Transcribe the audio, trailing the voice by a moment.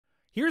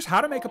Here's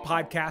how to make a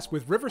podcast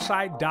with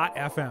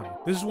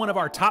Riverside.fm. This is one of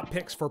our top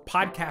picks for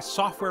podcast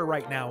software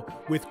right now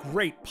with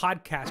great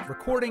podcast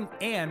recording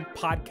and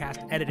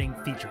podcast editing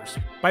features.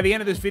 By the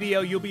end of this video,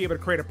 you'll be able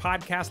to create a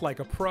podcast like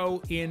a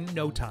pro in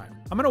no time.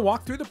 I'm going to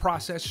walk through the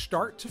process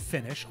start to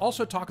finish,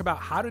 also talk about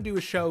how to do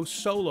a show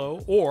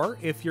solo or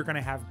if you're going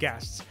to have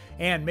guests,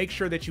 and make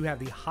sure that you have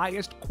the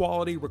highest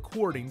quality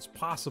recordings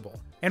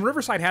possible. And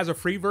Riverside has a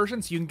free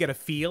version so you can get a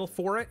feel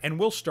for it, and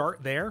we'll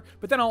start there,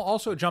 but then I'll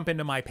also jump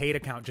into my paid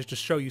account just to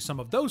show you some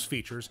of those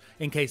features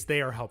in case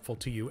they are helpful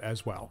to you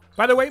as well.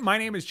 By the way, my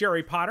name is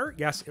Jerry Potter.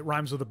 Yes, it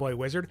rhymes with the boy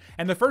wizard.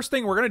 And the first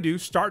thing we're going to do,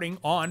 starting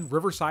on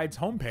Riverside's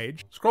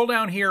homepage, scroll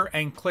down here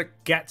and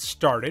click Get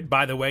Started.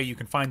 By the way, you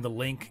can find the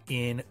link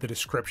in the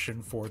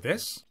description for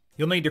this.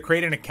 You'll need to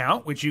create an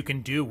account, which you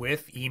can do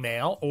with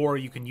email, or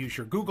you can use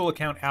your Google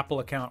account, Apple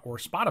account, or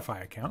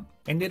Spotify account.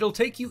 And it'll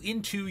take you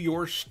into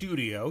your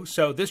studio.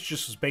 So this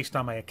just is based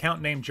on my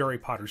account name, Jerry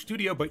Potter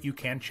Studio, but you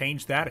can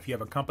change that if you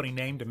have a company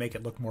name to make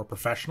it look more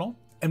professional.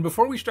 And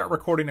before we start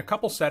recording, a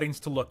couple settings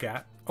to look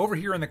at. Over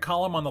here in the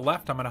column on the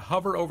left, I'm going to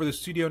hover over the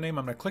studio name.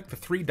 I'm going to click the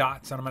three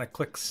dots and I'm going to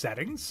click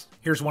Settings.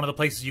 Here's one of the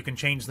places you can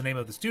change the name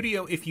of the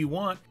studio if you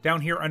want.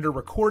 Down here under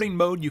recording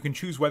mode, you can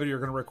choose whether you're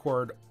going to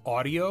record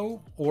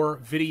audio or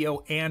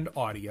video and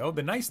audio.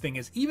 The nice thing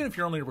is, even if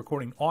you're only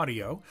recording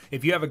audio,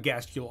 if you have a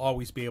guest, you'll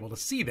always be able to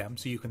see them,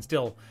 so you can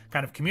still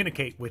kind of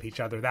communicate with each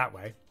other that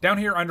way. Down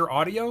here under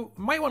audio, you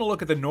might want to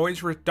look at the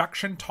noise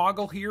reduction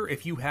toggle here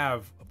if you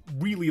have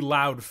really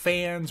loud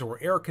fans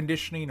or air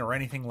conditioning or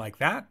anything like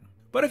that.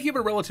 But if you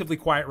have a relatively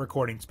quiet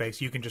recording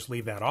space, you can just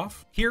leave that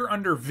off. Here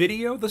under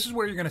video, this is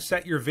where you're going to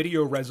set your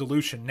video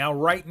resolution. Now,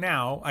 right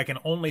now, I can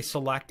only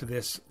select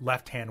this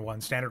left-hand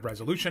one, standard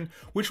resolution,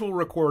 which will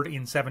record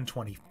in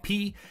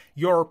 720p.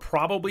 You're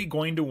probably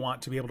going to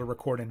want to be able to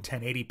record in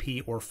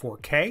 1080p or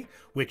 4K,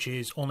 which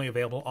is only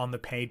available on the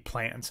paid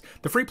plans.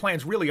 The free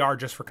plans really are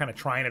just for kind of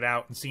trying it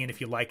out and seeing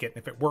if you like it,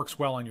 if it works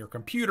well on your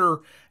computer,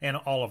 and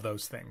all of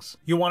those things.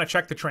 You'll want to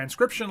check the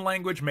transcription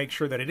language, make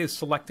sure that it is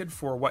selected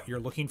for what you're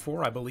looking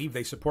for. I believe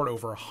they support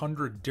over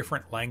 100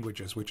 different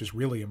languages, which is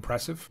really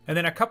impressive. And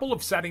then a couple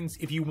of settings.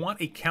 If you want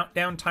a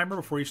countdown timer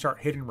before you start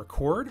hitting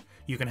record,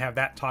 you can have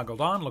that toggled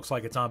on. Looks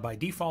like it's on by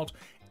default.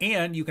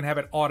 And you can have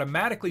it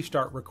automatically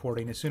start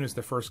recording as soon as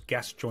the first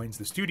guest joins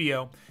the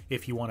studio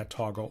if you want to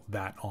toggle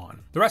that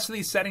on. The rest of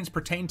these settings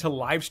pertain to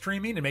live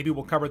streaming, and maybe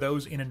we'll cover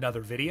those in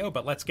another video,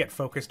 but let's get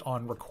focused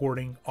on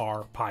recording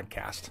our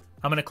podcast.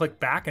 I'm going to click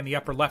back in the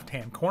upper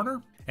left-hand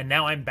corner, and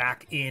now I'm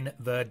back in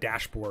the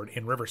dashboard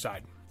in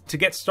Riverside. To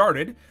get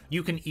started,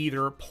 you can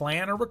either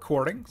plan a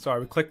recording, so I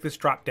would click this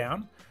drop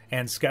down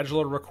and schedule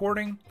a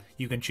recording.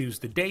 You can choose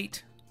the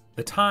date,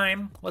 the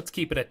time. Let's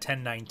keep it at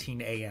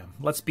 10:19 a.m.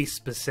 Let's be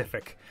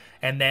specific.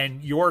 And then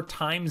your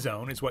time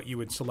zone is what you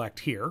would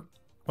select here.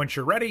 Once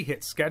you're ready,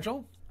 hit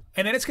schedule.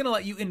 And then it's going to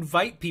let you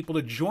invite people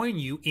to join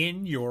you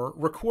in your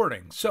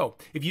recording. So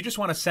if you just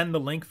want to send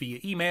the link via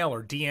email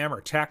or DM or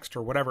text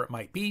or whatever it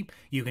might be,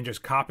 you can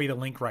just copy the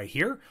link right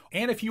here.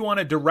 And if you want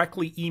to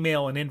directly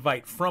email an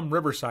invite from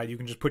Riverside, you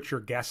can just put your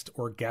guest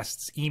or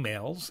guests'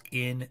 emails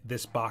in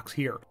this box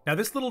here. Now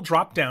this little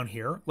drop down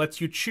here lets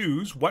you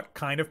choose what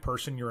kind of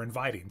person you're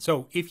inviting.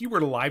 So if you were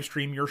to live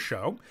stream your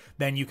show,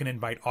 then you can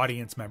invite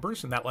audience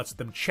members and that lets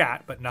them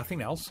chat, but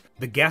nothing else.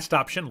 The guest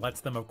option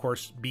lets them, of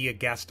course, be a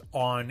guest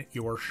on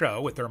your show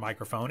with their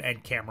microphone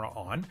and camera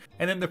on.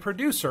 And then the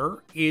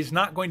producer is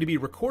not going to be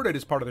recorded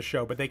as part of the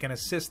show, but they can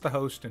assist the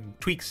host and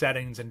tweak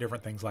settings and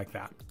different things like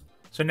that.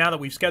 So now that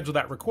we've scheduled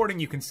that recording,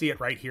 you can see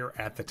it right here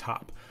at the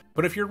top.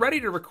 But if you're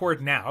ready to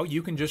record now,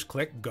 you can just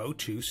click Go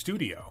to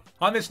Studio.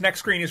 On this next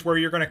screen is where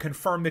you're going to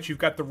confirm that you've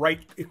got the right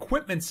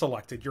equipment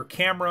selected, your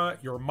camera,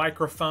 your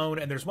microphone,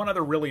 and there's one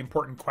other really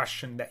important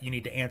question that you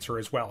need to answer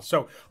as well.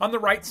 So on the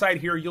right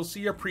side here, you'll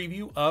see a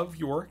preview of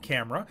your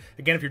camera.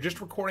 Again, if you're just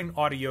recording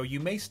audio, you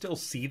may still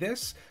see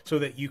this so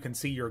that you can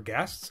see your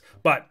guests,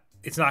 but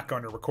it's not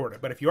going to record it.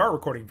 But if you are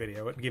recording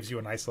video, it gives you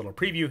a nice little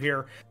preview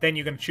here. Then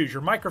you're going to choose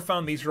your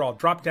microphone. These are all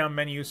drop-down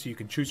menus, so you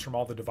can choose from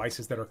all the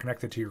devices that are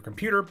connected to your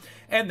computer.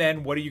 And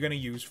then what are you going to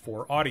use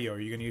for audio? Are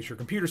you going to use your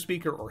computer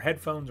speaker or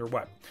headphones or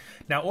what?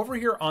 Now over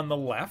here on the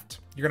left,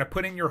 you're going to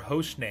put in your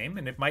host name,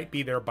 and it might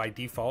be there by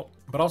default,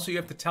 but also you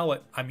have to tell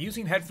it, I'm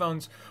using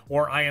headphones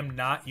or I am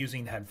not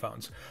using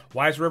headphones.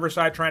 Why is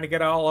Riverside trying to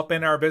get all up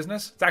in our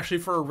business? It's actually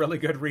for a really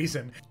good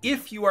reason.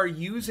 If you are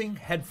using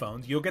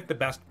headphones, you'll get the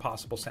best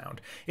possible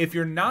sound. If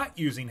you're not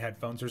using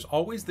headphones, there's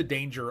always the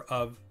danger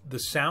of the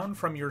sound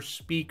from your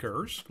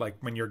speakers, like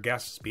when your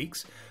guest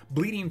speaks,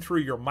 bleeding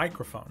through your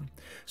microphone.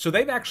 So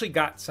they've actually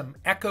got some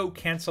echo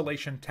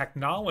cancellation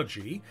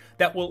technology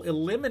that will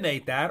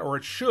eliminate that, or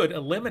it should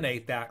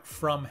eliminate that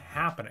from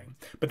happening.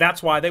 But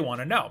that's why they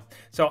want to know.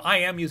 So I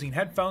am using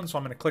headphones, so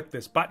I'm going to click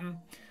this button,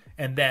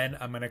 and then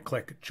I'm going to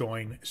click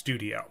Join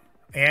Studio.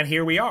 And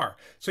here we are.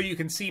 So you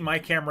can see my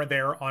camera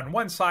there on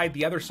one side.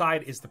 The other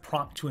side is the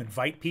prompt to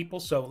invite people.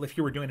 So if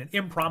you were doing an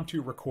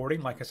impromptu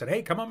recording, like I said,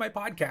 hey, come on my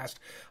podcast,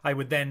 I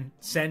would then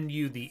send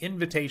you the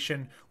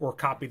invitation or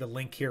copy the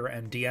link here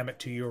and DM it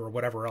to you or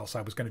whatever else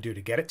I was going to do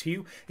to get it to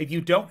you. If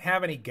you don't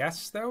have any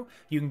guests, though,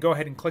 you can go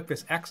ahead and click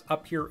this X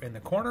up here in the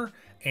corner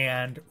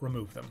and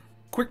remove them.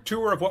 Quick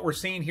tour of what we're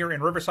seeing here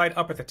in Riverside.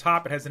 Up at the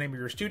top, it has the name of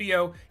your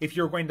studio. If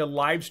you're going to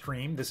live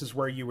stream, this is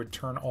where you would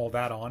turn all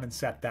that on and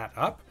set that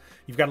up.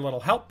 You've got a little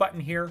help button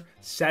here,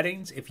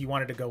 settings, if you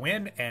wanted to go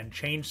in and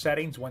change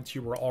settings once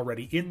you were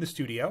already in the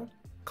studio.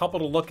 Couple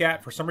to look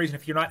at. For some reason,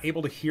 if you're not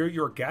able to hear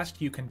your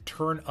guest, you can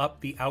turn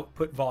up the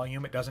output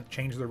volume. It doesn't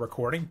change the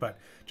recording, but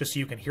just so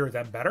you can hear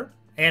them better.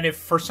 And if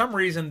for some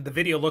reason the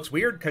video looks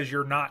weird because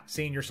you're not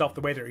seeing yourself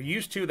the way that you're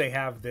used to, they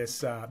have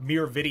this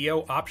mirror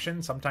video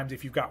option. Sometimes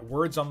if you've got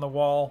words on the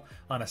wall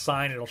on a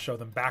sign, it'll show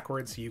them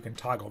backwards, so you can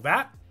toggle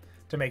that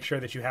to make sure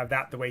that you have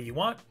that the way you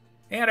want.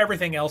 And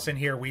everything else in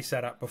here we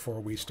set up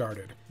before we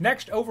started.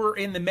 Next, over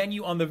in the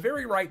menu on the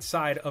very right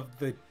side of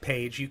the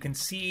page, you can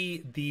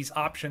see these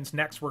options.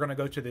 Next, we're going to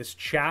go to this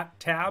chat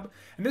tab.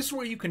 And this is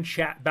where you can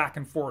chat back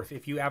and forth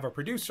if you have a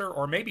producer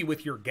or maybe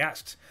with your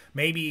guest.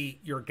 Maybe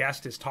your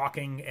guest is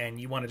talking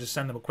and you want to just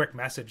send them a quick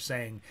message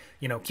saying,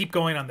 you know, keep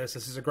going on this.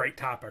 This is a great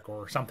topic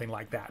or something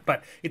like that.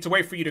 But it's a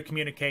way for you to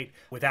communicate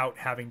without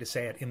having to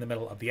say it in the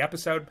middle of the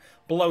episode.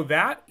 Below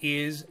that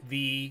is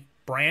the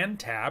brand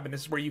tab, and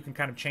this is where you can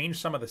kind of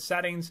change some of the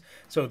settings.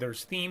 So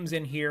there's themes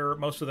in here.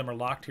 Most of them are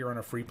locked here on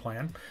a free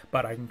plan,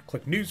 but I can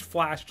click News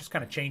Flash, just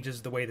kind of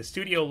changes the way the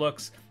studio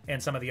looks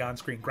and some of the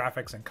on-screen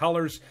graphics and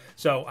colors.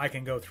 So I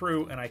can go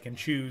through and I can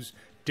choose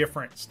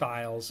different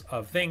styles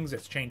of things.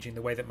 It's changing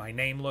the way that my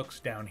name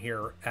looks down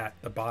here at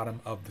the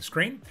bottom of the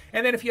screen.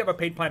 And then if you have a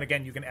paid plan,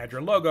 again, you can add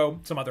your logo,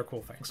 some other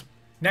cool things.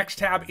 Next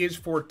tab is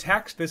for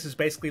text. This is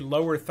basically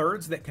lower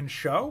thirds that can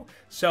show.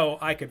 So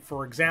I could,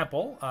 for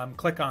example,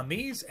 click on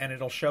these and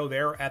it'll show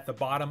there at the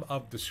bottom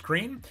of the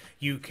screen.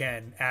 You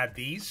can add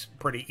these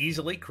pretty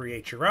easily,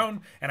 create your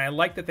own. And I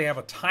like that they have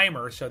a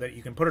timer so that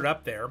you can put it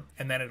up there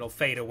and then it'll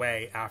fade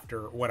away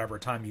after whatever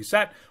time you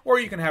set, or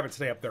you can have it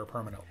stay up there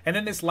permanently. And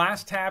then this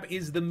last tab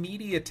is the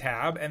media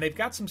tab, and they've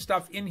got some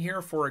stuff in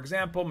here. For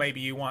example,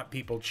 maybe you want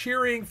people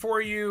cheering for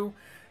you,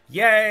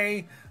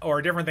 yay,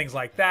 or different things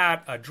like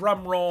that, a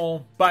drum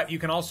roll, but you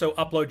can also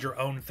upload your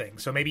own thing.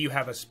 So maybe you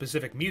have a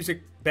specific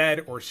music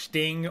bed or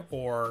sting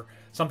or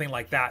something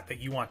like that that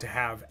you want to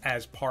have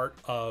as part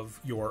of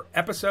your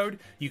episode.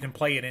 You can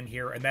play it in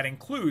here, and that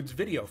includes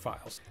video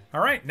files.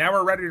 All right, now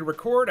we're ready to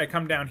record. I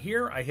come down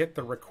here, I hit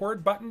the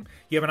record button.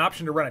 You have an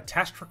option to run a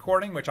test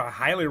recording, which I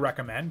highly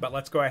recommend, but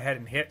let's go ahead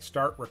and hit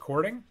start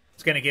recording.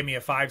 It's gonna give me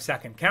a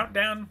 5-second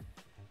countdown.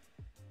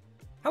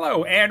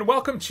 Hello, and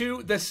welcome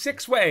to The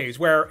 6 Ways,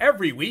 where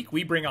every week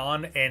we bring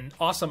on an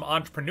awesome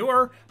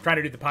entrepreneur. I'm trying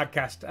to do the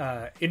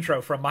podcast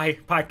intro from my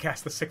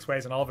podcast, The 6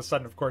 Ways, and all of a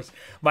sudden, of course,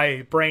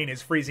 my brain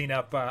is freezing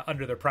up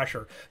under the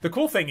pressure. The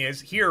cool thing is,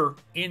 here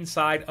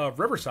inside of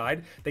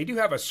Riverside, they do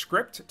have a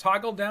script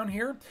toggle down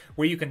here,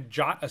 where you can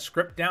jot a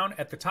script down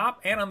at the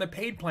top, and on the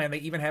paid plan, they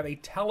even have a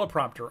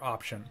teleprompter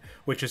option,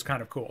 which is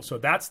kind of cool. So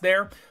that's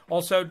there.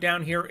 Also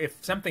down here, if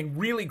something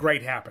really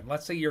great happened,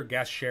 let's say your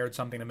guest shared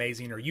something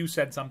amazing, or you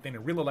said something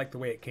and really like the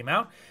way it came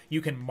out,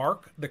 you can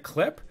mark the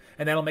clip,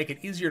 and that'll make it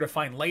easier to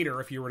find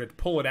later if you were to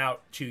pull it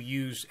out to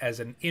use as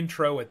an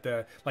intro at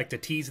the, like to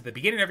tease at the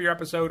beginning of your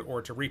episode,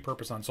 or to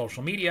repurpose on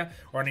social media,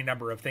 or any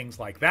number of things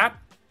like that.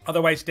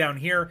 Otherwise, down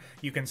here,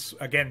 you can,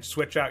 again,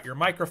 switch out your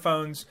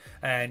microphones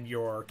and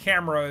your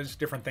cameras,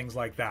 different things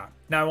like that.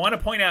 Now, I want to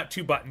point out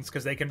 2 buttons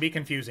because they can be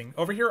confusing.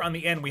 Over here on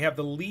the end, we have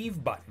the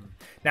leave button.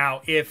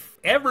 Now, if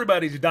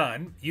everybody's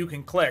done, you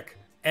can click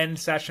end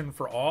session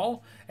for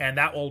all, and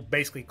that will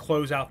basically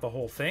close out the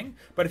whole thing.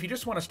 But if you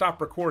just want to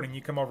stop recording,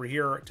 you come over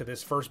here to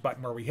this first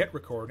button where we hit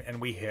record and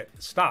we hit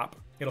stop.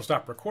 It'll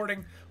stop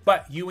recording,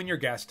 but you and your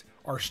guest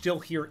are still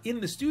here in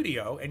the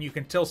studio, and you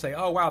can still say,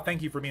 oh, wow,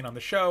 thank you for being on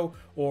the show,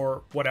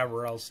 or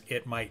whatever else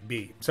it might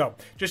be. So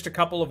just a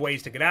couple of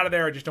ways to get out of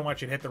there. I just don't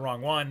want you to hit the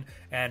wrong one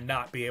and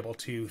not be able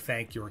to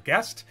thank your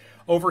guest.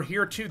 Over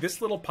here, too, this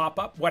little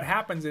pop-up, what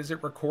happens is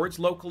it records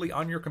locally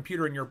on your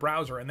computer in your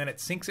browser, and then it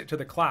syncs it to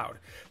the cloud.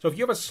 So if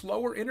you have a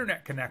slower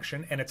internet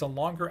connection and it's a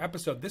longer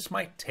episode, this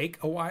might take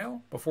a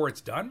while before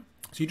it's done.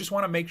 So you just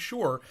want to make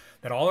sure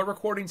that all the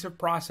recordings have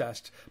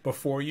processed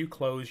before you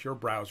close your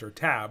browser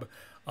tab.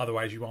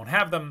 Otherwise, you won't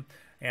have them,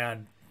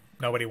 and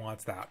nobody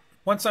wants that.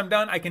 Once I'm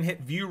done, I can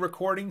hit View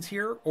Recordings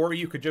here, or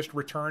you could just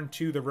return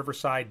to the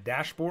Riverside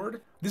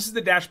dashboard. This is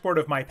the dashboard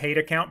of my paid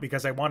account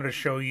because I wanted to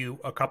show you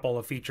a couple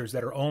of features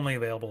that are only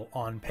available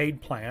on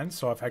paid plans.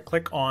 So if I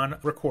click on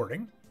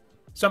Recording,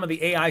 some of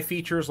the AI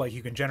features, like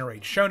you can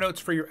generate show notes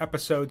for your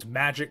episodes.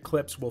 Magic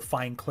Clips will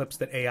find clips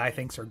that AI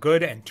thinks are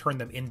good and turn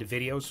them into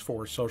videos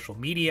for social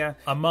media,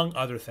 among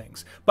other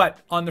things. But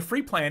on the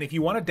free plan, if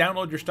you want to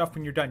download your stuff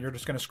when you're done, you're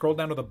just going to scroll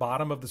down to the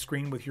bottom of the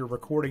screen with your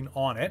recording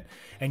on it,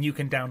 and you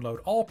can download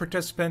all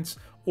participants,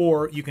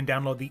 or you can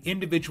download the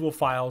individual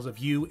files of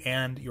you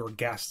and your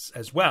guests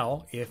as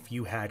well. If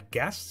you had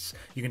guests,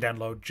 you can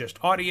download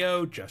just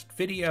audio, just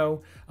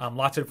video,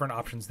 lots of different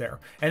options there.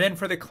 And then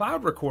for the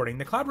cloud recording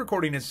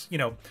is,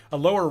 a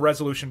lower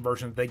resolution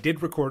version that they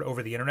did record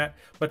over the internet.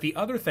 But the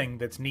other thing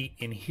that's neat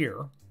in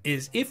here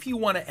is if you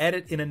want to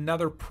edit in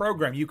another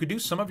program, you could do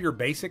some of your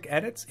basic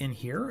edits in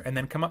here and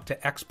then come up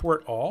to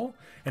export all.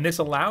 And this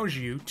allows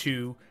you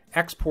to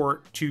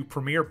export to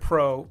Premiere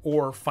Pro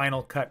or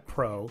Final Cut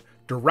Pro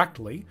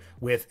directly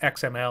with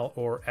XML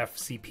or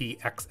FCP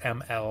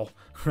XML,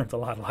 that's a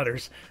lot of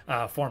letters,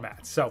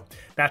 formats. So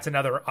that's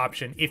another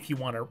option if you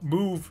want to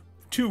move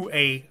to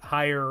a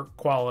higher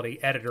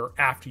quality editor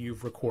after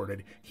you've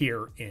recorded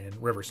here in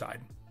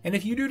Riverside. And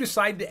if you do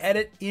decide to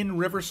edit in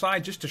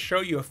Riverside, just to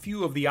show you a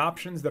few of the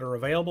options that are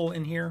available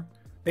in here,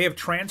 they have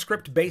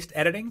transcript-based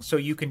editing, so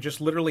you can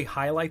just literally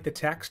highlight the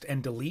text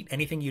and delete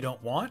anything you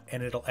don't want,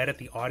 and it'll edit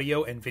the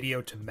audio and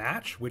video to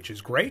match, which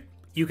is great.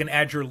 You can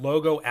add your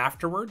logo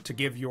afterward to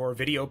give your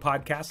video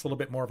podcast a little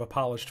bit more of a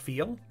polished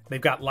feel. They've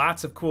got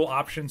lots of cool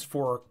options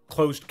for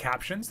closed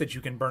captions that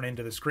you can burn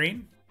into the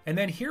screen. And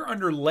then here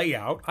under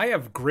layout, I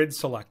have grid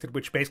selected,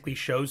 which basically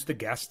shows the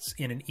guests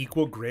in an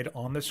equal grid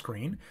on the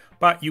screen,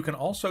 but you can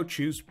also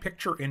choose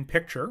picture in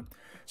picture.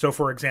 So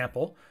for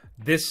example,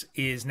 this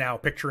is now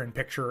picture in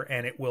picture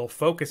and it will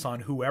focus on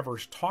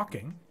whoever's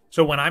talking.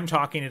 So when I'm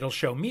talking, it'll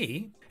show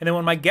me. And then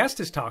when my guest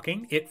is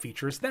talking, it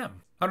features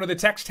them. Under the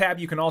text tab,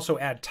 you can also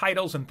add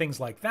titles and things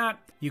like that.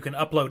 You can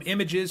upload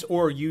images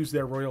or use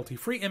their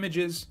royalty-free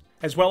images,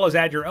 as well as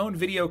add your own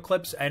video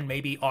clips and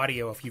maybe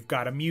audio if you've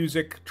got a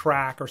music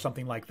track or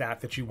something like that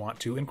that you want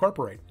to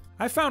incorporate.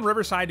 I found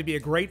Riverside to be a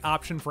great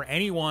option for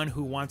anyone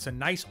who wants a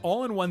nice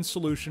all-in-one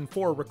solution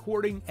for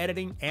recording,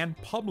 editing, and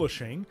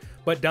publishing,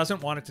 but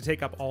doesn't want it to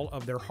take up all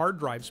of their hard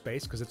drive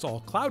space because it's all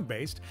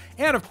cloud-based.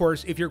 And of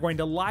course, if you're going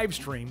to live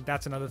stream,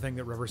 that's another thing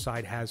that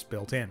Riverside has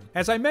built in.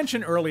 As I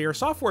mentioned earlier,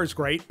 software is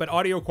great, but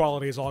audio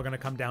quality is all going to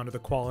come down to the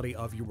quality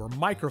of your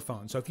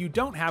microphone. So if you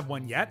don't have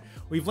one yet,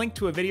 we've linked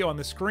to a video on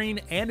the screen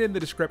and in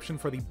the description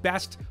for the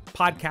best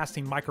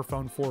podcasting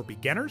microphone for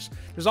beginners.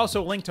 There's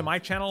also a link to my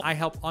channel. I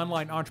help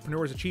online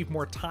entrepreneurs achieve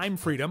more time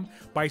freedom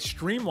by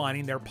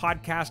streamlining their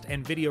podcast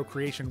and video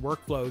creation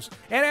workflows.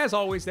 And as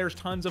always, there's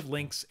tons of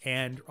links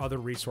and other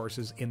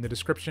resources in the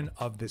description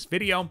of this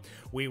video.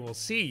 We will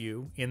see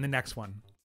you in the next one.